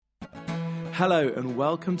Hello and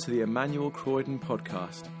welcome to the Emmanuel Croydon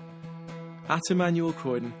podcast. At Emmanuel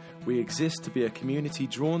Croydon, we exist to be a community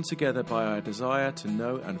drawn together by our desire to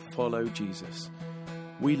know and follow Jesus.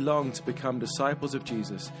 We long to become disciples of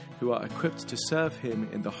Jesus who are equipped to serve him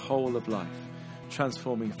in the whole of life,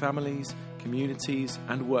 transforming families, communities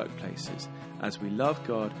and workplaces as we love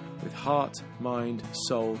God with heart, mind,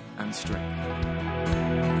 soul and strength.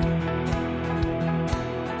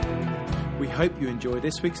 We hope you enjoy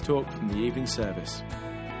this week's talk from the evening service.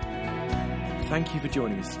 Thank you for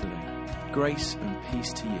joining us today. Grace and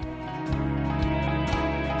peace to you.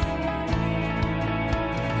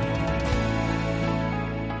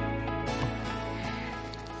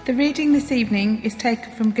 The reading this evening is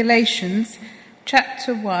taken from Galatians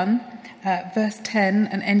chapter 1, verse 10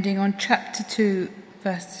 and ending on chapter 2,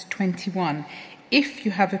 verse 21. If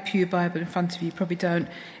you have a Pew Bible in front of you, you probably don't,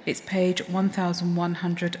 it's page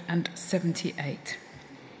 1178.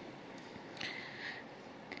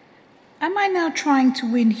 Am I now trying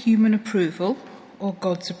to win human approval or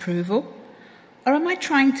God's approval? Or am I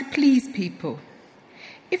trying to please people?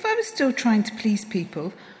 If I was still trying to please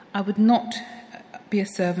people, I would not be a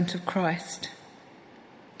servant of Christ.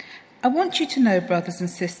 I want you to know, brothers and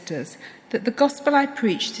sisters, that the gospel I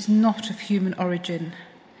preached is not of human origin.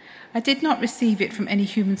 I did not receive it from any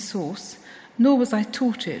human source, nor was I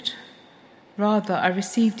taught it. Rather, I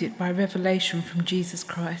received it by revelation from Jesus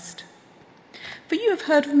Christ. For you have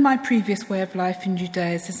heard of my previous way of life in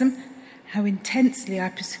Judaism, how intensely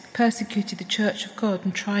I persecuted the Church of God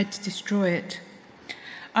and tried to destroy it.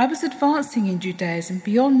 I was advancing in Judaism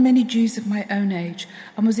beyond many Jews of my own age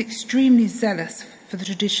and was extremely zealous for the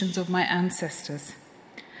traditions of my ancestors.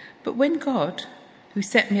 But when God, who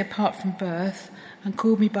set me apart from birth and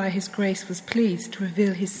called me by his grace, was pleased to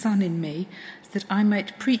reveal his Son in me so that I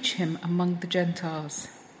might preach him among the Gentiles.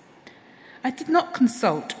 I did not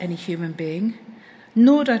consult any human being,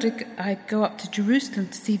 nor did I go up to Jerusalem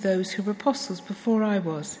to see those who were apostles before I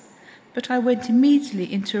was, but I went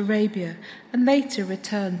immediately into Arabia and later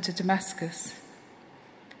returned to Damascus.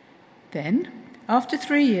 Then, after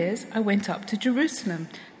 3 years, I went up to Jerusalem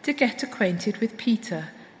to get acquainted with Peter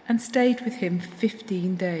and stayed with him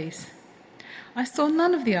 15 days. I saw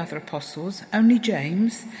none of the other apostles, only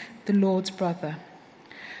James, the Lord's brother.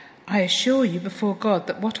 I assure you before God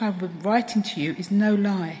that what I am writing to you is no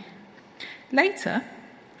lie. Later,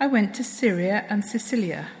 I went to Syria and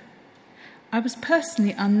Cilicia. I was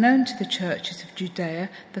personally unknown to the churches of Judea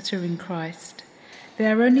that are in Christ.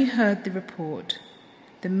 There I only heard the report.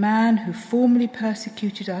 The man who formerly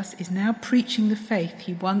persecuted us is now preaching the faith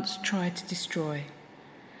he once tried to destroy.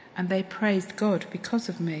 And they praised God because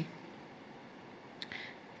of me.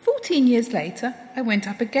 14 years later, I went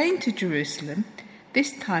up again to Jerusalem,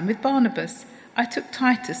 this time with Barnabas. I took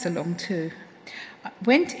Titus along too. I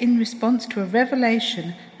went in response to a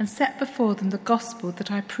revelation and set before them the gospel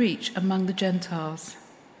that I preach among the Gentiles.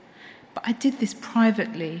 But I did this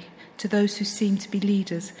privately to those who seemed to be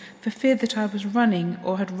leaders, for fear that I was running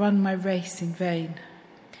or had run my race in vain.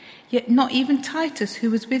 Yet not even Titus, who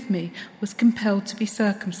was with me, was compelled to be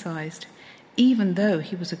circumcised, even though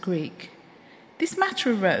he was a Greek. This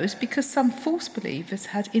matter arose because some false believers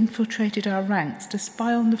had infiltrated our ranks to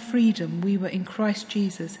spy on the freedom we were in Christ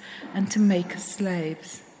Jesus and to make us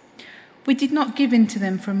slaves. We did not give in to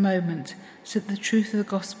them for a moment, so that the truth of the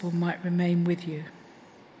gospel might remain with you.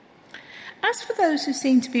 As for those who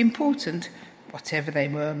seem to be important, whatever they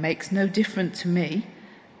were makes no difference to me.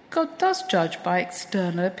 God does judge by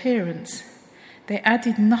external appearance. They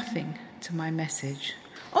added nothing to my message.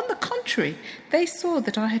 On the contrary, they saw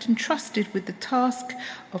that I had entrusted with the task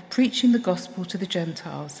of preaching the gospel to the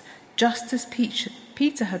Gentiles, just as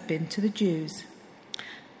Peter had been to the Jews.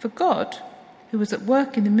 For God, who was at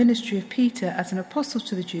work in the ministry of Peter as an apostle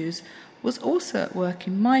to the Jews, was also at work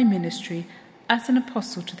in my ministry as an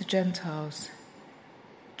apostle to the Gentiles.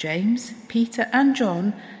 James, Peter and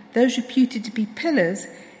John, those reputed to be pillars,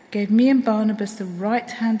 gave me and Barnabas the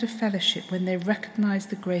right hand of fellowship when they recognized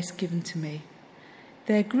the grace given to me.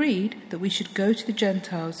 They agreed that we should go to the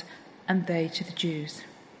Gentiles and they to the Jews.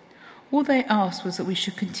 All they asked was that we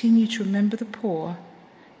should continue to remember the poor,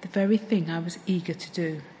 the very thing I was eager to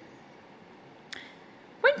do.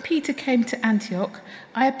 When Peter came to Antioch,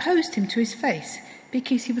 I opposed him to his face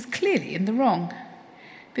because he was clearly in the wrong.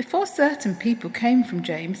 Before certain people came from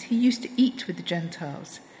James, he used to eat with the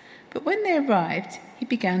Gentiles. But when they arrived, he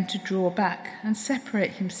began to draw back and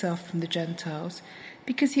separate himself from the Gentiles,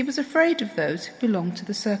 because he was afraid of those who belonged to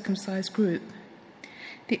the circumcised group.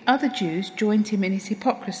 The other Jews joined him in his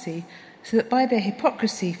hypocrisy, so that by their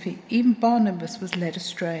hypocrisy even Barnabas was led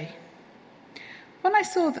astray. When I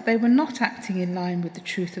saw that they were not acting in line with the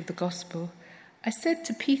truth of the gospel, I said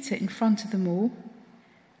to Peter in front of them all,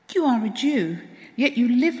 "You are a Jew, yet you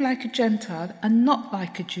live like a Gentile and not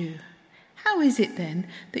like a Jew. How is it then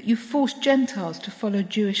that you force Gentiles to follow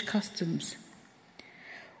Jewish customs?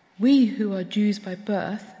 We who are Jews by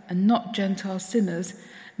birth and not Gentile sinners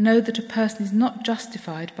know that a person is not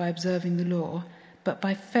justified by observing the law, but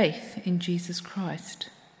by faith in Jesus Christ.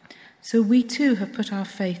 So we too have put our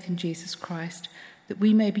faith in Jesus Christ, that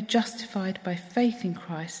we may be justified by faith in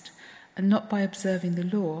Christ and not by observing the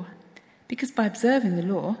law, because by observing the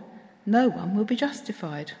law, no one will be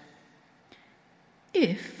justified.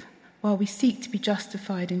 If, while we seek to be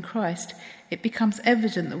justified in Christ, it becomes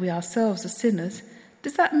evident that we ourselves are sinners,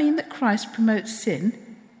 does that mean that Christ promotes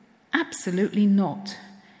sin? Absolutely not.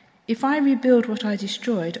 If I rebuild what I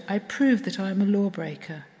destroyed, I prove that I am a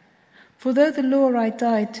lawbreaker. For though the law I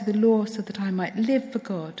died to the law so that I might live for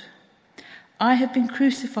God, I have been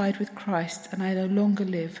crucified with Christ, and I no longer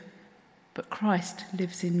live, but Christ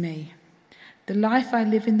lives in me. The life I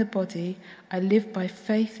live in the body, I live by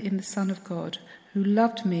faith in the Son of God, who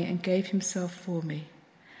loved me and gave himself for me.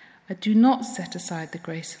 I do not set aside the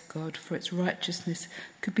grace of God, for its righteousness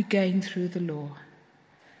could be gained through the law.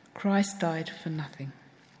 Christ died for nothing."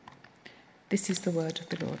 This is the word of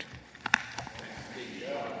the Lord.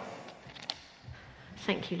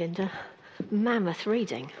 Thank you, Linda. Mammoth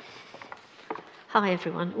reading. Hi,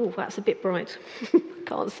 everyone. Oh, that's a bit bright.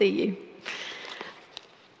 Can't see you.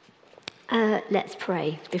 Let's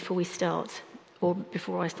pray before we start, or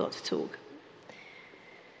before I start to talk.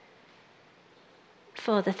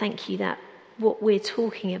 Father, thank you that what we're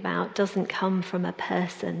talking about doesn't come from a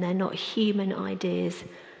person. They're not human ideas.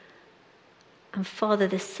 And Father,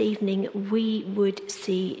 this evening we would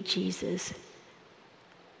see Jesus.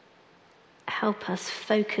 Help us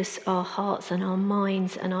focus our hearts and our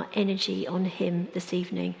minds and our energy on him this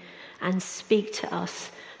evening and speak to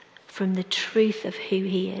us from the truth of who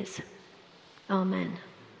he is. Amen.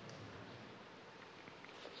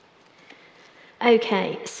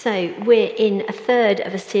 Okay, so we're in a third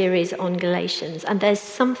of a series on Galatians, and there's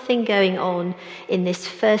something going on in this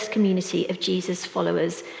first community of Jesus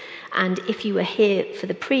followers. And if you were here for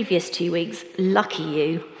the previous 2 weeks, lucky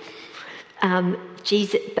you.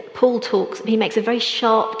 Paul he makes a very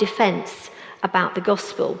sharp defence about the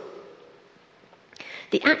gospel.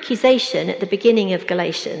 The accusation at the beginning of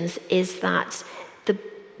Galatians is that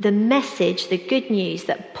the message, the good news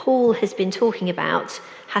that Paul has been talking about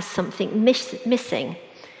has something missing.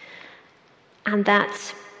 And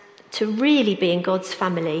that to really be in God's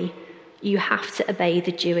family, you have to obey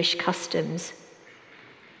the Jewish customs.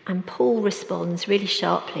 And Paul responds really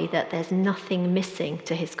sharply that there's nothing missing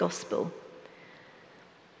to his gospel.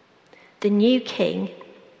 The new king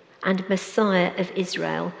and Messiah of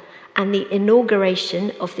Israel and the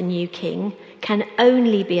inauguration of the new king can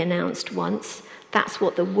only be announced once. That's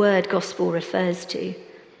what the word gospel refers to.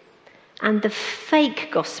 And the fake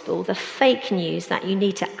gospel, the fake news that you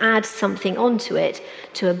need to add something onto it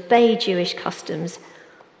to obey Jewish customs,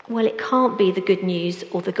 well, it can't be the good news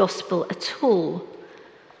or the gospel at all,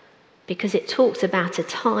 because it talks about a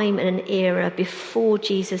time and an era before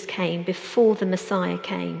Jesus came, before the Messiah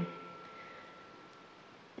came.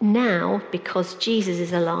 Now, because Jesus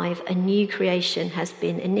is alive, a new creation has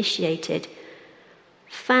been initiated.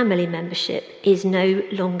 Family membership is no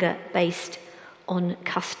longer based on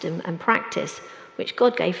custom and practice, which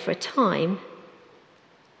God gave for a time,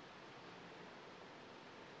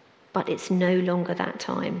 but it's no longer that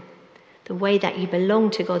time. The way that you belong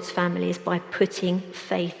to God's family is by putting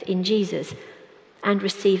faith in Jesus and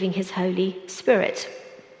receiving his Holy Spirit.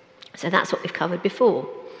 So that's what we've covered before.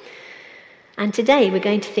 And today we're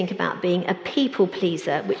going to think about being a people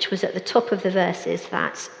pleaser, which was at the top of the verses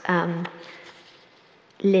that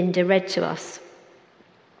Linda read to us.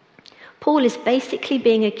 Paul is basically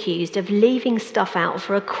being accused of leaving stuff out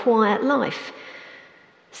for a quiet life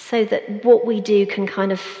so that what we do can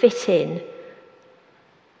kind of fit in.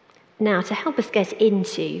 Now, to help us get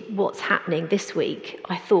into what's happening this week,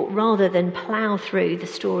 I thought rather than plough through the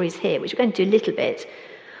stories here, which we're going to do a little bit,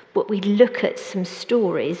 but we'd look at some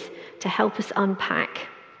stories to help us unpack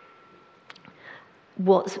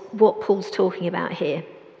what Paul's talking about here.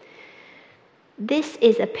 This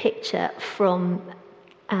is a picture from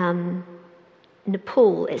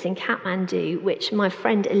Nepal. It's in Kathmandu, which my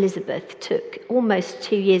friend Elizabeth took almost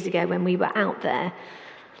 2 years ago when we were out there.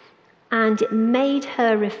 And it made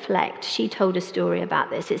her reflect. She told a story about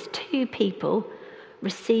this. It's two people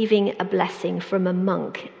receiving a blessing from a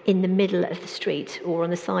monk in the middle of the street or on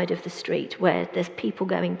the side of the street where there's people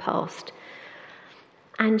going past.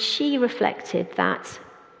 And she reflected that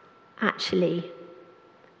actually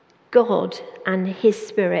God and his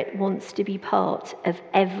Spirit wants to be part of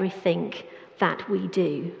everything that we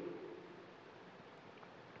do.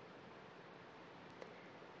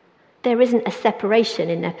 There isn't a separation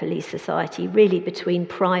in Nepalese society really between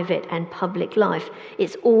private and public life.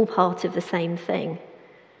 It's all part of the same thing.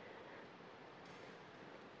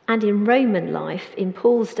 And in Roman life, in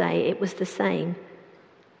Paul's day, it was the same.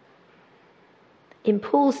 In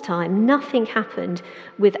Paul's time, nothing happened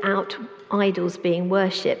without idols being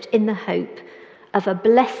worshipped in the hope of a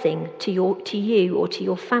blessing to you or to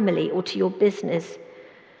your family or to your business.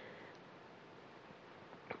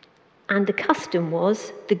 And the custom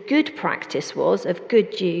was, the good practice was, of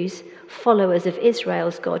good Jews, followers of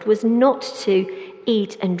Israel's God, was not to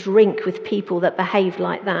eat and drink with people that behaved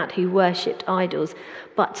like that, who worshipped idols,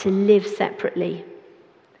 but to live separately.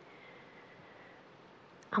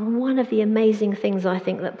 And one of the amazing things I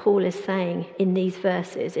think that Paul is saying in these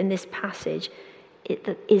verses, in this passage,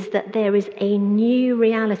 is that there is a new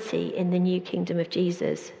reality in the new kingdom of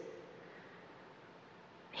Jesus.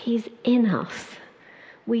 He's in us.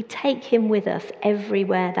 We take him with us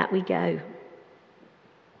everywhere that we go.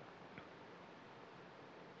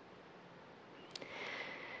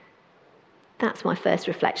 That's my first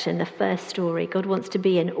reflection, the first story. God wants to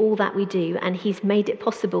be in all that we do, and he's made it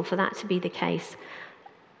possible for that to be the case.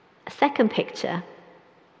 A second picture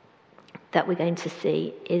that we're going to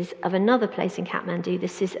see is of another place in Kathmandu.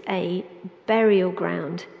 This is a burial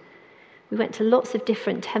ground. We went to lots of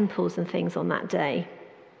different temples and things on that day.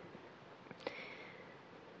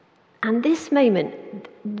 And this moment,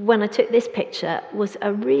 when I took this picture, was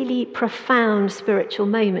a really profound spiritual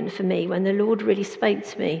moment for me, when the Lord really spoke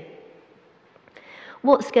to me.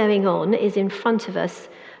 What's going on is in front of us,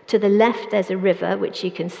 to the left there's a river, which you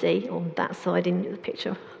can see on that side in the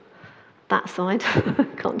picture. That side,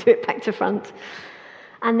 can't do it back to front.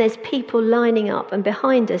 And there's people lining up, and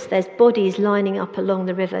behind us there's bodies lining up along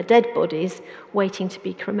the river, dead bodies waiting to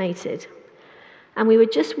be cremated. And we were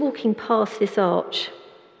just walking past this arch,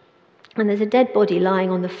 and there's a dead body lying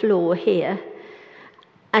on the floor here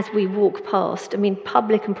as we walk past. I mean,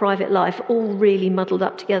 public and private life all really muddled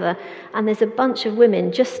up together. And there's a bunch of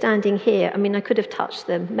women just standing here. I mean, I could have touched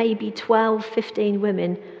them. Maybe 12, 15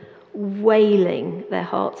 women wailing their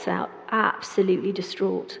hearts out, absolutely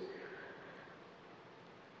distraught.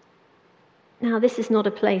 Now, this is not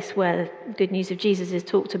a place where the good news of Jesus is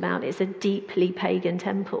talked about. It's a deeply pagan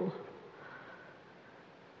temple.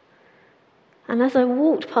 And as I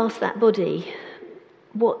walked past that body,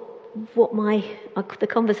 the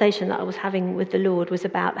conversation that I was having with the Lord was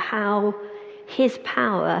about how his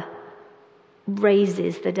power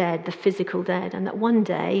raises the dead, the physical dead, and that one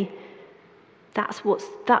day that's what's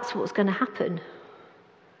going to happen.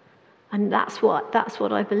 And that's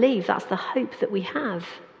what I believe. That's the hope that we have.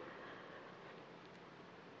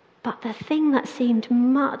 But the thing that seemed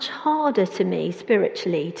much harder to me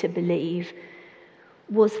spiritually to believe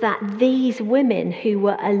was that these women who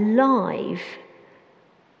were alive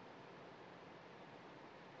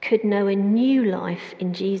could know a new life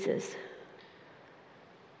in Jesus.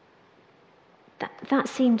 That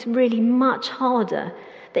seemed really much harder.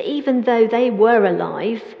 That even though they were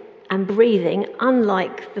alive and breathing,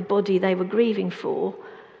 unlike the body they were grieving for,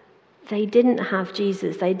 they didn't have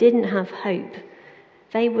Jesus. They didn't have hope.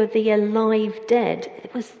 They were the alive dead.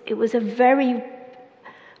 It was a very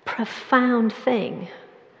profound thing.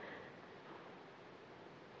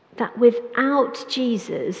 That without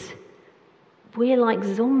Jesus, we're like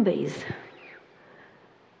zombies.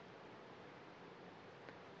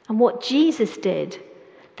 And what Jesus did,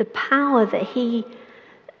 the power that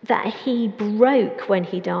he broke when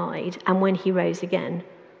he died and when he rose again,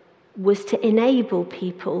 was to enable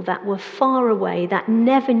people that were far away, that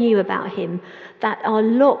never knew about him, that are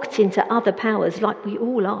locked into other powers, like we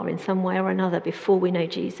all are in some way or another before we know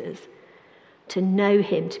Jesus, to know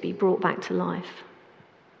him, to be brought back to life.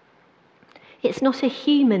 It's not a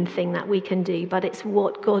human thing that we can do, but it's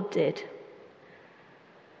what God did.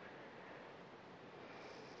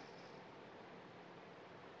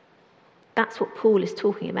 That's what Paul is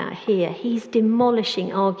talking about here. He's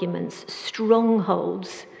demolishing arguments,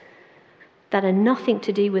 strongholds that are nothing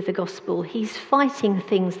to do with the gospel. He's fighting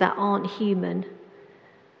things that aren't human,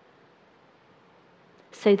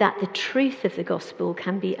 so that the truth of the gospel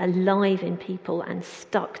can be alive in people and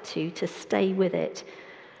stuck to stay with it.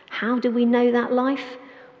 How do we know that life?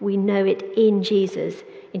 We know it in Jesus.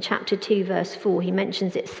 In chapter 2, verse 4, he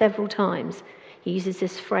mentions it several times. He uses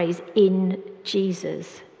this phrase, in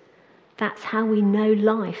Jesus. That's how we know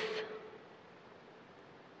life.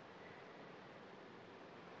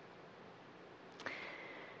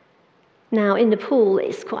 Now, in Nepal,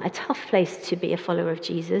 it's quite a tough place to be a follower of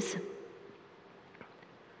Jesus,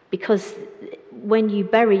 because when you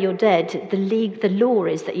bury your dead, the law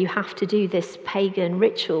is that you have to do this pagan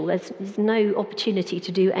ritual. There's no opportunity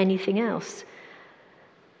to do anything else.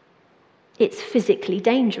 It's physically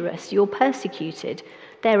dangerous. You're persecuted.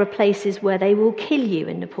 There are places where they will kill you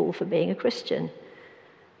in Nepal for being a Christian.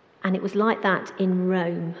 And it was like that in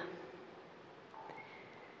Rome.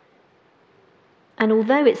 And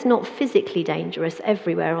although it's not physically dangerous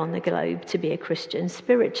everywhere on the globe to be a Christian,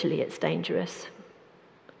 spiritually it's dangerous.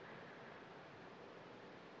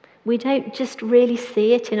 We don't just really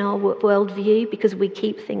see it in our worldview because we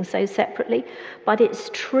keep things so separately, but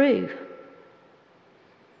it's true.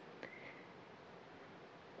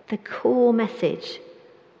 The core message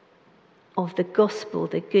of the gospel,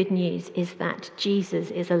 the good news, is that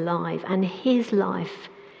Jesus is alive and his life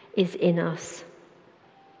is in us.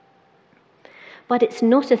 But it's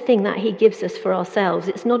not a thing that he gives us for ourselves.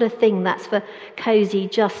 It's not a thing that's for cosy,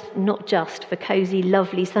 not just for cosy,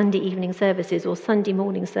 lovely Sunday evening services or Sunday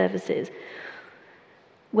morning services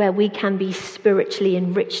where we can be spiritually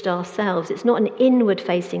enriched ourselves. It's not an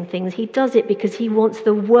inward-facing thing. He does it because he wants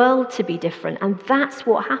the world to be different. And that's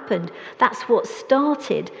what happened. That's what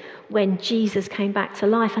started when Jesus came back to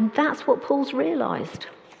life. And that's what Paul's realised.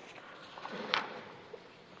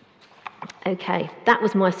 Okay, that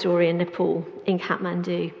was my story in Nepal, in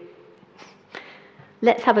Kathmandu.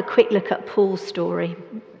 Let's have a quick look at Paul's story.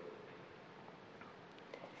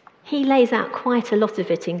 He lays out quite a lot of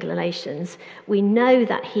it in Galatians. We know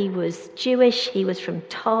that he was Jewish, he was from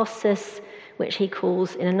Tarsus, which he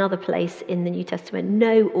calls in another place in the New Testament,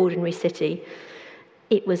 no ordinary city.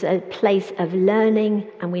 It was a place of learning,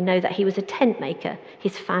 and we know that he was a tent maker.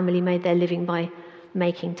 His family made their living by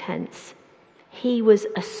making tents. He was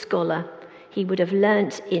a scholar. He would have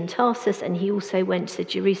learnt in Tarsus, and he also went to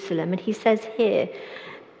Jerusalem. And he says here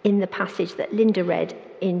in the passage that Linda read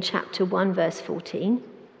in chapter 1, verse 14,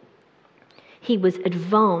 he was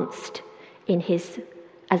advanced as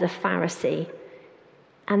a Pharisee.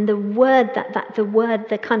 And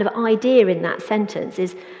the kind of idea in that sentence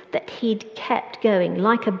is that he'd kept going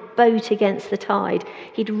like a boat against the tide.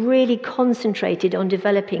 He'd really concentrated on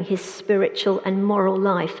developing his spiritual and moral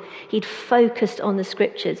life. He'd focused on the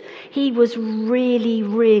scriptures. He was really,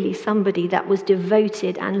 really somebody that was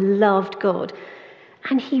devoted and loved God.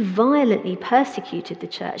 And he violently persecuted the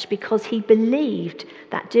church because he believed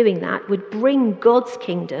that doing that would bring God's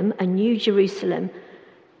kingdom, a new Jerusalem,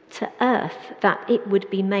 to earth, that it would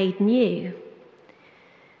be made new.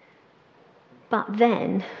 But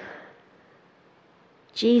then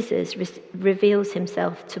Jesus reveals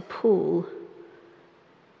himself to Paul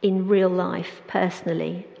in real life,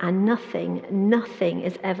 personally, and nothing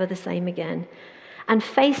is ever the same again. And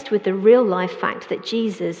faced with the real life fact that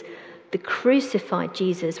Jesus, the crucified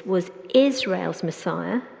Jesus, was Israel's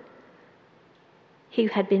Messiah, who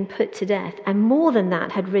had been put to death, and more than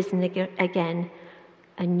that, had risen again,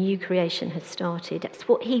 a new creation had started. That's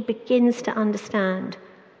what he begins to understand.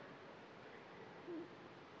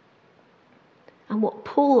 And what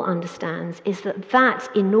Paul understands is that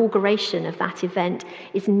inauguration of that event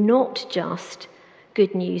is not just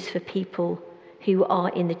good news for people who are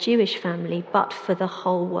in the Jewish family, but for the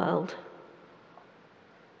whole world.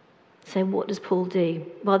 So what does Paul do?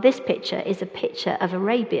 Well, this picture is a picture of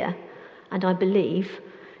Arabia, and I believe,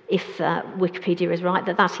 if Wikipedia is right,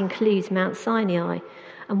 that includes Mount Sinai.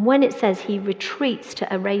 And when it says he retreats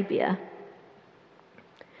to Arabia,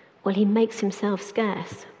 well, he makes himself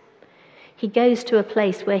scarce. He goes to a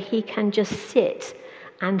place where he can just sit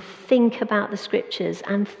and think about the scriptures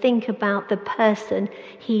and think about the person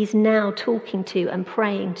he's now talking to and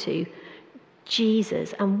praying to,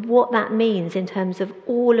 Jesus, and what that means in terms of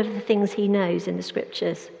all of the things he knows in the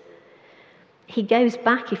scriptures. He goes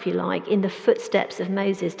back, if you like, in the footsteps of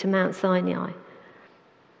Moses to Mount Sinai.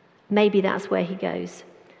 Maybe that's where he goes,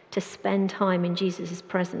 to spend time in Jesus'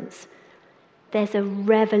 presence. There's a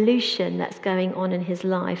revolution that's going on in his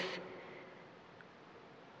life.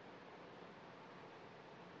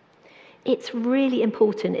 It's really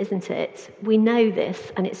important, isn't it? We know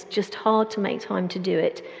this, and it's just hard to make time to do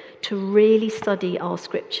it, to really study our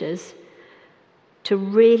scriptures, to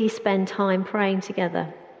really spend time praying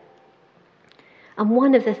together. And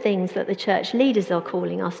one of the things that the church leaders are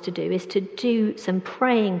calling us to do is to do some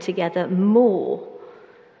praying together more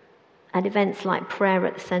at events like Prayer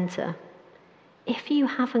at the Centre. If you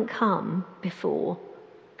haven't come before,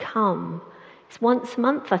 come. It's once a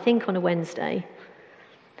month, I think, on a Wednesday.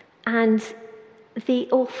 And the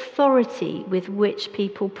authority with which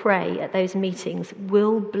people pray at those meetings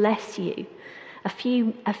will bless you. a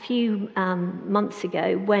few months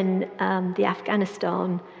ago when the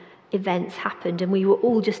Afghanistan events happened, and we were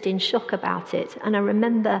all just in shock about it. And I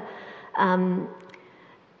remember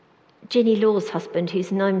Ginny Law's husband,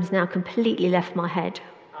 whose name's now completely left my head.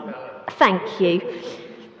 Thank you.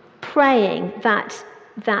 Praying that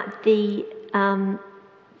the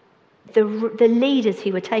leaders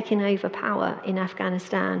who were taking over power in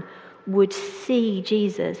Afghanistan would see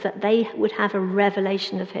Jesus, that they would have a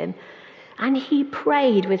revelation of him. And he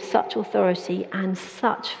prayed with such authority and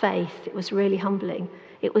such faith. It was really humbling.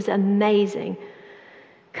 It was amazing.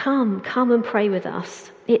 Come and pray with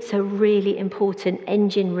us. It's a really important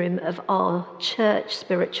engine room of our church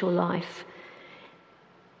spiritual life.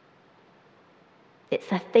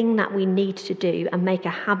 It's a thing that we need to do and make a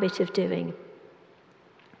habit of doing.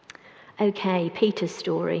 Okay, Peter's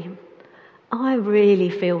story. I really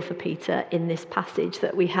feel for Peter in this passage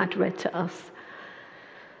that we had read to us.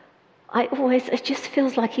 It just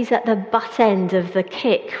feels like he's at the butt end of the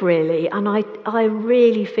kick, really, and I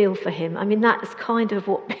really feel for him. I mean, that's kind of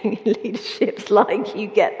what being in leadership's like. You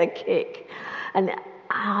get the kick, and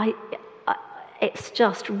it's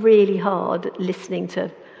just really hard listening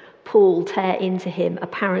to Paul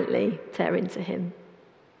apparently tear into him.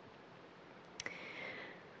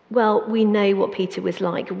 Well, we know what Peter was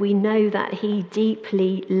like. We know that he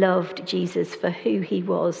deeply loved Jesus for who he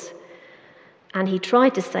was. And he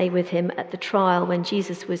tried to stay with him at the trial when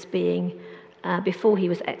Jesus was before he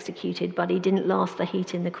was executed, but he didn't last the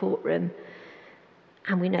heat in the courtroom.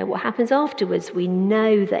 And we know what happens afterwards. We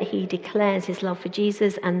know that he declares his love for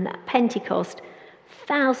Jesus, and at Pentecost,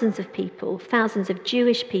 thousands of people, thousands of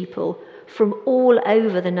Jewish people from all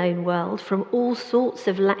over the known world, from all sorts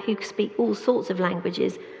of who speak all sorts of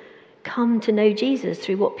languages, come to know Jesus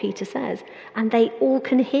through what Peter says, and they all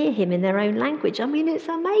can hear him in their own language. I mean, it's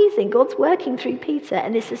amazing. God's working through Peter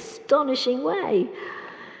in this astonishing way.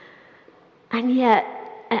 And yet,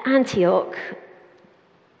 at Antioch,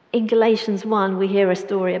 in Galatians 1, we hear a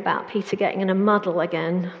story about Peter getting in a muddle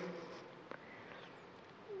again.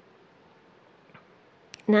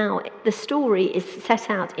 Now, the story is set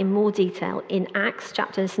out in more detail in Acts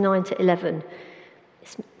chapters 9 to 11.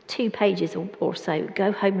 It's 2 pages or so.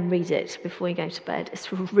 Go home and read it before you go to bed.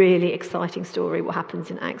 It's a really exciting story, what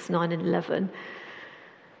happens in Acts 9 and 11.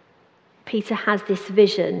 Peter has this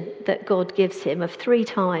vision that God gives him of 3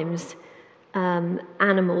 times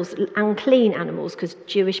animals, unclean animals, because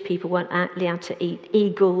Jewish people weren't allowed to eat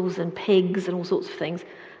eagles and pigs and all sorts of things.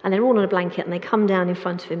 And they're all on a blanket, and they come down in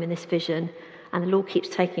front of him in this vision, and the Lord keeps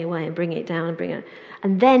taking it away and bringing it down and bringing it.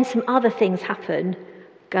 And then some other things happen.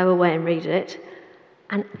 Go away and read it.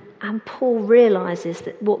 And Paul realises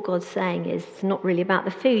that what God's saying is it's not really about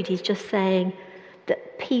the food. He's just saying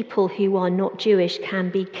that people who are not Jewish can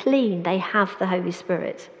be clean. They have the Holy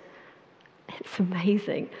Spirit. It's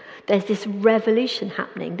amazing. There's this revolution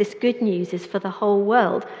happening. This good news is for the whole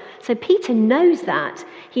world. So Peter knows that.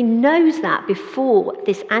 He knows that before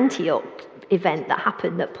this Antioch event that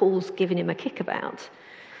happened that Paul's given him a kick about.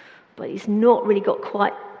 But he's not really got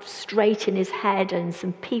quite straight in his head, and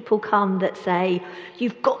some people come that say,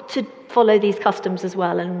 you've got to follow these customs as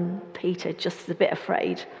well, and Peter just is a bit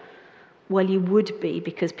afraid. Well, you would be,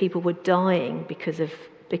 because people were dying because of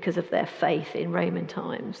their faith in Roman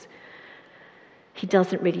times. He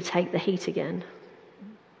doesn't really take the heat again.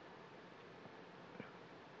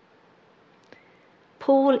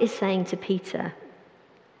 Paul is saying to Peter,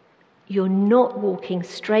 you're not walking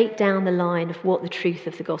straight down the line of what the truth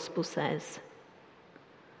of the gospel says.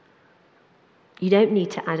 You don't need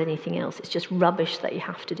to add anything else. It's just rubbish that you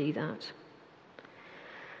have to do that.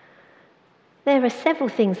 There are several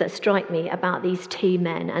things that strike me about these 2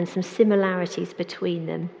 men and some similarities between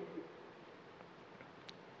them.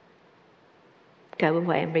 Go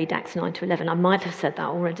away and read Acts 9 to 11. I might have said that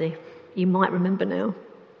already. You might remember now.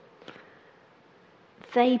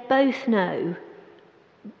 They both know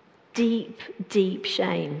deep, deep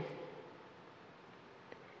shame.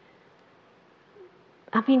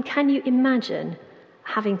 I mean, can you imagine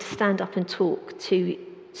having to stand up and talk to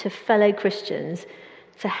fellow Christians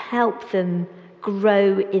to help them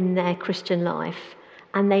grow in their Christian life,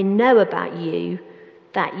 and they know about you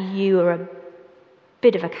that you are a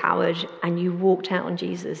bit of a coward and you walked out on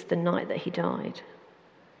Jesus the night that he died?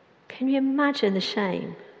 Can you imagine the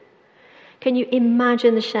shame? Can you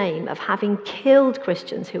imagine the shame of having killed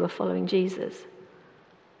Christians who are following Jesus?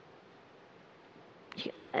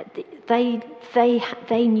 They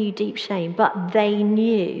knew deep shame, but they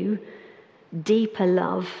knew deeper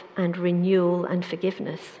love and renewal and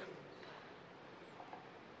forgiveness.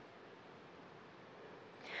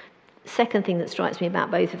 second thing that strikes me about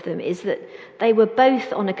both of them is that they were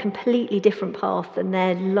both on a completely different path than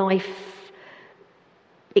their life,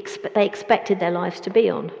 they expected their lives to be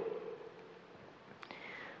on.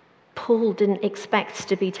 Paul didn't expect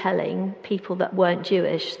to be telling people that weren't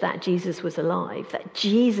Jewish that Jesus was alive, that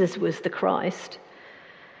Jesus was the Christ.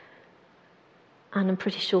 And I'm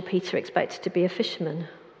pretty sure Peter expected to be a fisherman.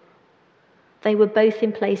 They were both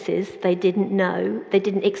in places they didn't know, they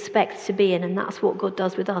didn't expect to be in, and that's what God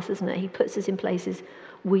does with us, isn't it? He puts us in places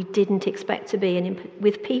we didn't expect to be, and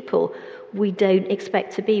with people we don't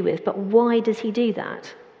expect to be with. But why does he do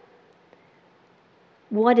that?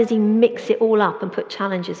 Why does he mix it all up and put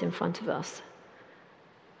challenges in front of us?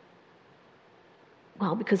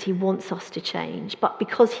 Well, because he wants us to change, but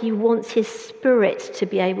because he wants his Spirit to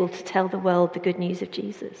be able to tell the world the good news of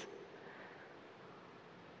Jesus.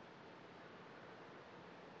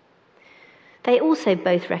 They also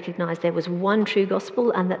both recognised there was one true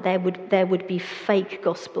gospel and that there would be fake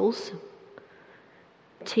gospels.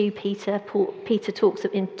 2 Peter, Peter talks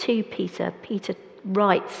in 2 Peter, Peter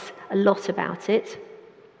writes a lot about it.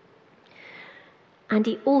 And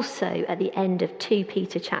he also, at the end of 2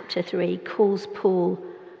 Peter chapter 3, calls Paul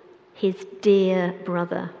his dear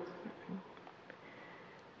brother.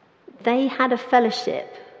 They had a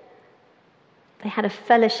fellowship. They had a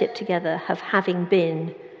fellowship together of having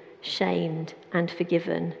been shamed and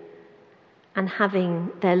forgiven, and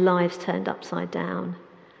having their lives turned upside down,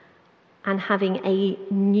 and having a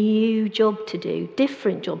new job to do,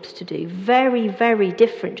 different jobs to do, very, very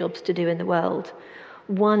different jobs to do in the world.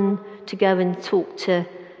 One to go and talk to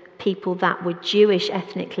people that were Jewish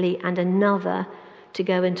ethnically, and another to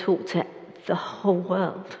go and talk to the whole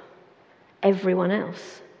world, everyone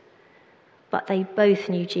else. But they both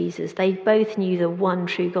knew Jesus. They both knew the one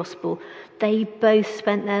true gospel. They both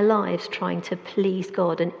spent their lives trying to please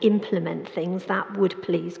God and implement things that would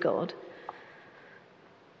please God.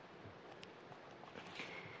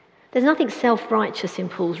 There's nothing self-righteous in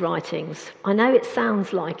Paul's writings. I know it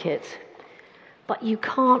sounds like it, but you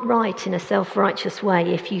can't write in a self-righteous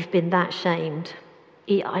way if you've been that shamed.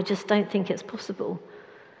 I just don't think it's possible.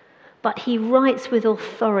 But he writes with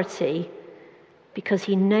authority because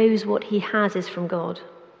he knows what he has is from God.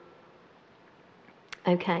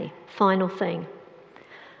 Okay, final thing,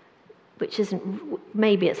 which isn't,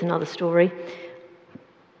 maybe it's another story.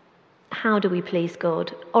 How do we please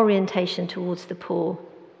God? Orientation towards the poor.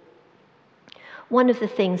 One of the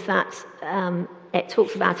things that it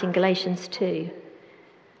talks about in Galatians 2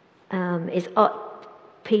 is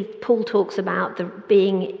Paul talks about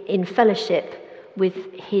being in fellowship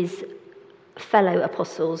with his fellow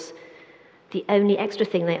apostles. The only extra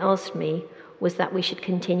thing they asked me was that we should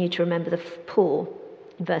continue to remember the poor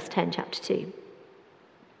in verse 10, chapter 2.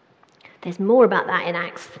 There's more about that in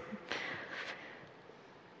Acts.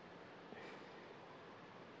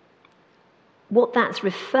 What that's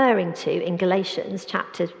referring to in Galatians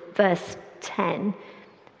chapter verse 10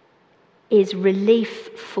 is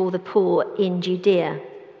relief for the poor in Judea.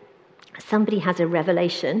 Somebody has a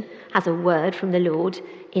revelation, has a word from the Lord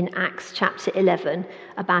in Acts chapter 11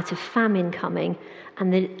 about a famine coming,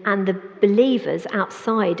 and the believers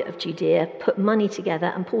outside of Judea put money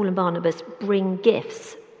together, and Paul and Barnabas bring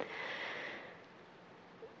gifts.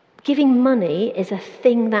 Giving money is a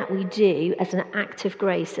thing that we do as an act of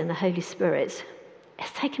grace in the Holy Spirit.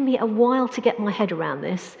 It's taken me a while to get my head around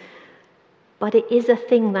this, but it is a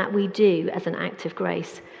thing that we do as an act of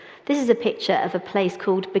grace. This is a picture of a place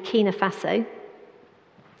called Burkina Faso.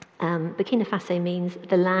 Burkina Faso means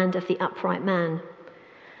the land of the upright man.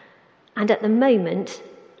 And at the moment,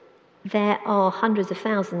 there are hundreds of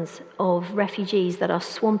thousands of refugees that are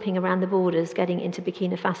swamping around the borders getting into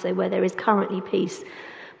Burkina Faso, where there is currently peace.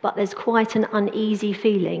 But there's quite an uneasy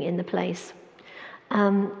feeling in the place.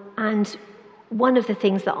 And one of the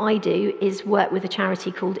things that I do is work with a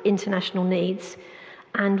charity called International Needs.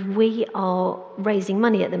 And we are raising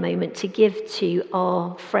money at the moment to give to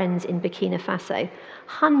our friends in Burkina Faso.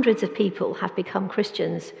 Hundreds of people have become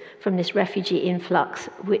Christians from this refugee influx,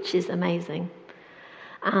 which is amazing.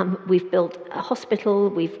 We've built a hospital,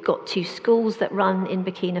 we've got 2 schools that run in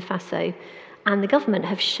Burkina Faso, and the government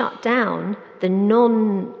have shut down the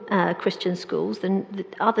non-Christian schools, the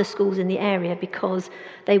other schools in the area, because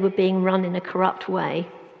they were being run in a corrupt way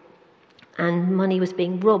and money was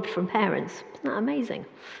being robbed from parents. Isn't that amazing?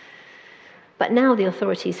 But now the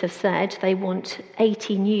authorities have said they want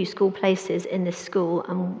 80 new school places in this school,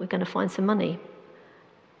 and we're going to find some money.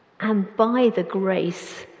 And by the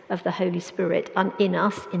grace of the Holy Spirit in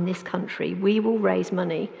us, in this country, we will raise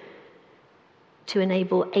money to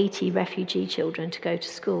enable 80 refugee children to go to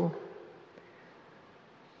school.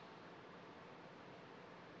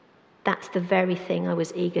 That's the very thing I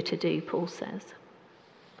was eager to do, Paul says.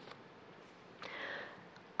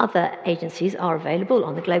 Other agencies are available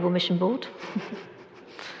on the Global Mission Board.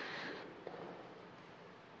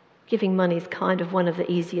 Giving money is kind of one of the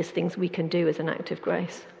easiest things we can do as an act of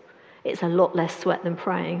grace. It's a lot less sweat than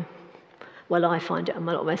praying. Well, I find it a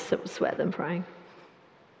lot less sweat than praying.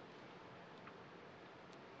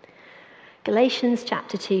 Galatians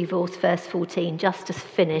chapter 2, verse 14, just to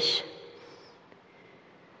finish.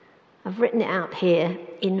 I've written it out here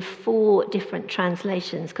in 4 different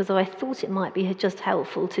translations because I thought it might be just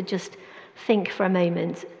helpful to just think for a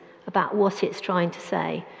moment about what it's trying to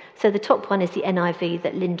say. So the top one is the NIV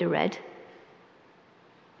that Linda read.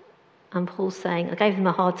 And Paul's saying, I gave them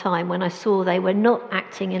a hard time when I saw they were not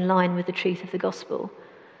acting in line with the truth of the gospel.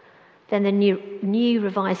 Then the New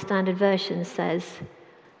Revised Standard Version says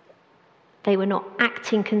they were not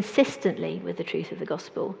acting consistently with the truth of the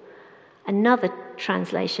gospel. Another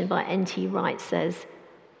translation by N.T. Wright says,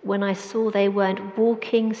 when I saw they weren't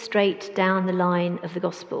walking straight down the line of the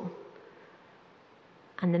gospel.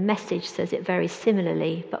 And the Message says it very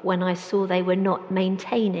similarly, but when I saw they were not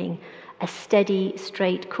maintaining a steady,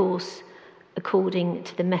 straight course according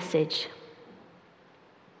to the Message.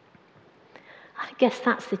 I guess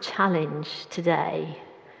that's the challenge today,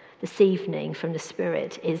 this evening from the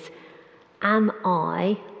Spirit, is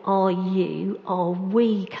are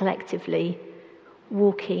we collectively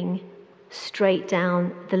walking straight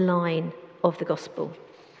down the line of the gospel?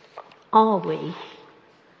 Are we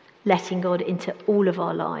letting God into all of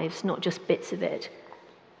our lives, not just bits of it?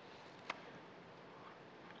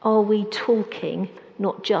 Are we talking,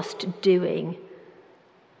 not just doing?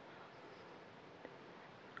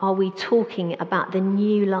 Are we talking about the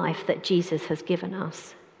new life that Jesus has given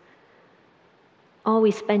us? Are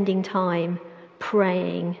we spending time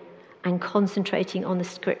praying and concentrating on the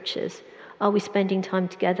scriptures? Are we spending time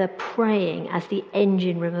together praying as the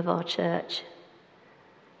engine room of our church?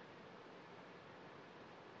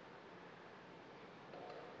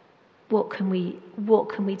 What can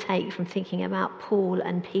we take from thinking about Paul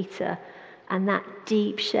and Peter and that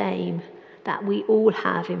deep shame that we all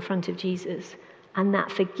have in front of Jesus, and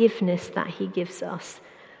that forgiveness that he gives us,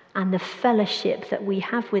 and the fellowship that we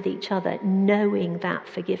have with each other, knowing that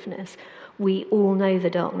forgiveness? We all know the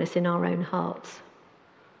darkness in our own hearts.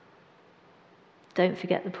 Don't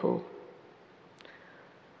forget the Paul.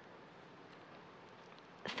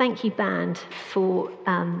 Thank you, band, for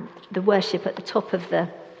the worship at the top of the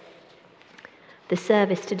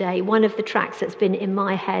service today. One of the tracks that's been in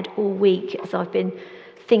my head all week as I've been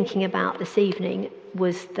thinking about this evening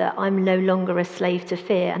was that I'm no longer a slave to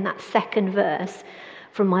fear. And that second verse,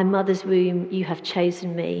 from my mother's womb, you have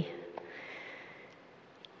chosen me,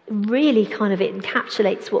 really kind of it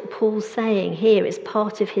encapsulates what Paul's saying here. It's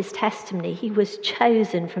part of his testimony. He was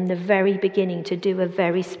chosen from the very beginning to do a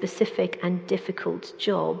very specific and difficult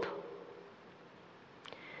job.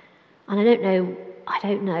 And I don't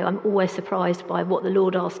know, I'm always surprised by what the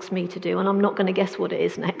Lord asks me to do, and I'm not going to guess what it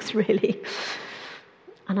is next, really.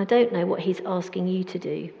 And I don't know what he's asking you to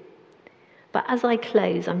do. But as I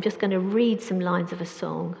close, I'm just going to read some lines of a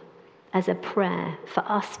song as a prayer for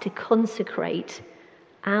us to consecrate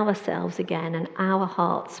ourselves again and our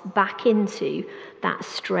hearts back into that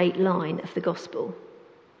straight line of the gospel.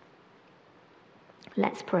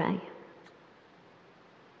 Let's pray.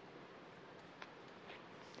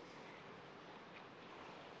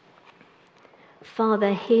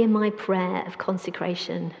 Father, hear my prayer of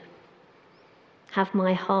consecration. Have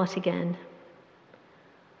my heart again.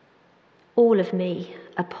 All of me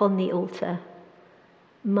upon the altar,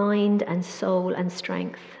 mind and soul and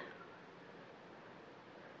strength.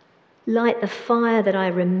 Light the fire that I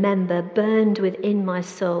remember burned within my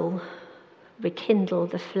soul. Rekindle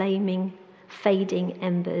the flaming, fading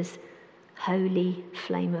embers, holy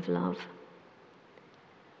flame of love.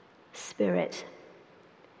 Spirit,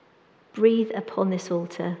 breathe upon this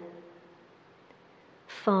altar.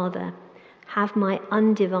 Father, have my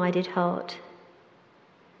undivided heart.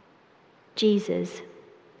 Jesus,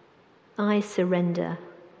 I surrender.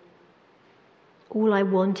 All I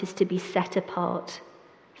want is to be set apart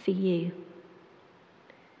for you.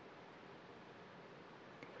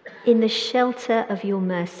 In the shelter of your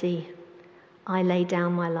mercy, I lay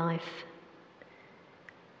down my life.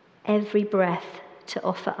 Every breath to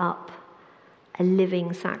offer up a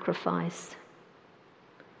living sacrifice.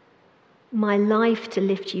 My life to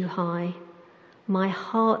lift you high, my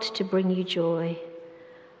heart to bring you joy,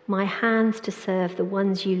 my hands to serve the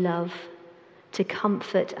ones you love, to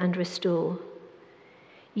comfort and restore.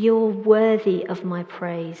 You're worthy of my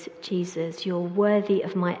praise, Jesus. You're worthy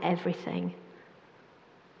of my everything.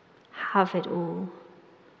 Have it all.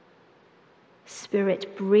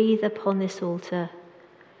 Spirit, breathe upon this altar.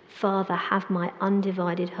 Father, have my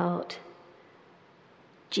undivided heart.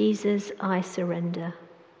 Jesus, I surrender.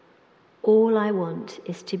 All I want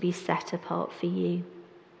is to be set apart for you.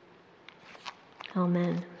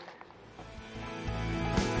 Amen.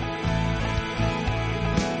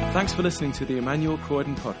 Thanks for listening to the Emmanuel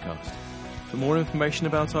Croydon podcast. For more information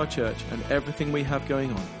about our church and everything we have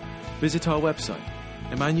going on, visit our website,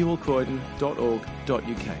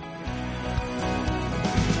 emmanuelcroydon.org.uk.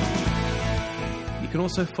 You can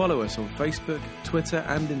also follow us on Facebook, Twitter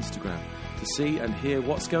and Instagram to see and hear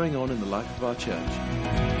what's going on in the life of our church.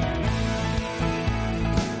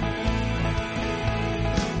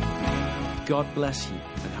 God bless you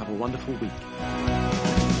and have a wonderful week.